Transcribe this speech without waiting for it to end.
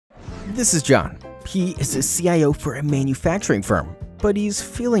This is John. He is a CIO for a manufacturing firm, but he's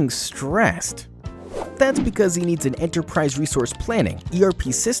feeling stressed. That's because he needs an enterprise resource planning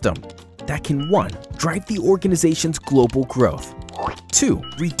 (ERP) system that can 1. Drive the organization's global growth, 2.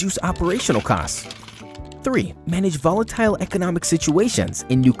 Reduce operational costs, 3. Manage volatile economic situations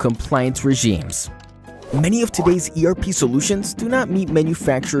in new compliance regimes. Many of today's ERP solutions do not meet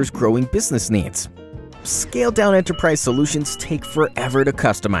manufacturers' growing business needs. Scaled-down enterprise solutions take forever to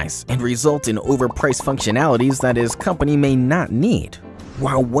customize and result in overpriced functionalities that his company may not need,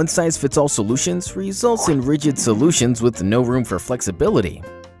 while one-size-fits-all solutions results in rigid solutions with no room for flexibility.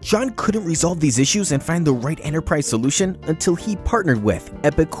 John couldn't resolve these issues and find the right enterprise solution until he partnered with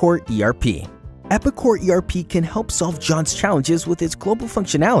Epicor ERP. Epicor ERP can help solve John's challenges with its global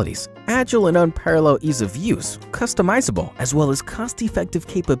functionalities, agile and unparalleled ease of use, customizable, as well as cost-effective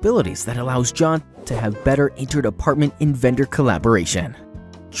capabilities that allows John to have better interdepartment and vendor collaboration.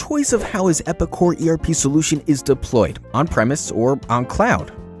 Choice of how his Epicor ERP solution is deployed, on-premise or on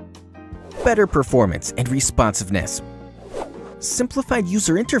cloud. Better performance and responsiveness. Simplified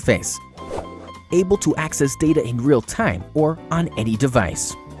user interface. Able to access data in real time or on any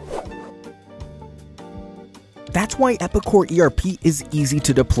device. That's why Epicor ERP is easy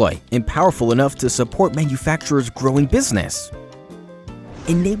to deploy and powerful enough to support manufacturers' growing business,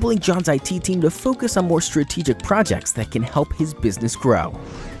 enabling John's IT team to focus on more strategic projects that can help his business grow.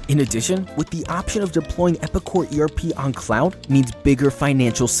 In addition, with the option of deploying Epicor ERP on cloud means bigger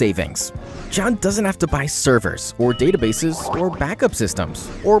financial savings. John doesn't have to buy servers or databases or backup systems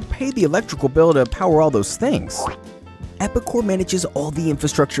or pay the electrical bill to power all those things. Epicor manages all the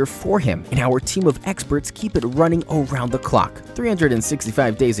infrastructure for him, and our team of experts keep it running around the clock,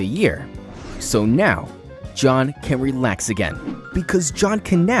 365 days a year. So now, John can relax again, because John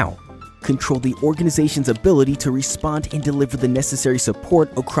can now control the organization's ability to respond and deliver the necessary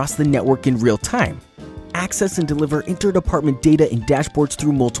support across the network in real time, access and deliver interdepartment data and dashboards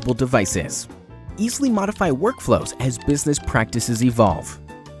through multiple devices, easily modify workflows as business practices evolve,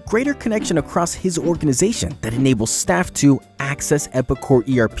 greater connection across his organization that enables staff to access Epicor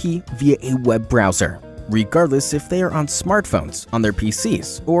ERP via a web browser, regardless if they are on smartphones, on their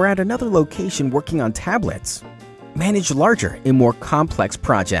PCs, or at another location working on tablets. Manage larger and more complex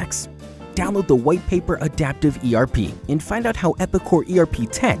projects. Download the Whitepaper Adaptive ERP and find out how Epicor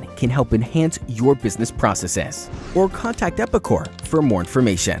ERP 10 can help enhance your business processes. Or contact Epicor for more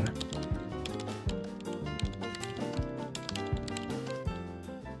information.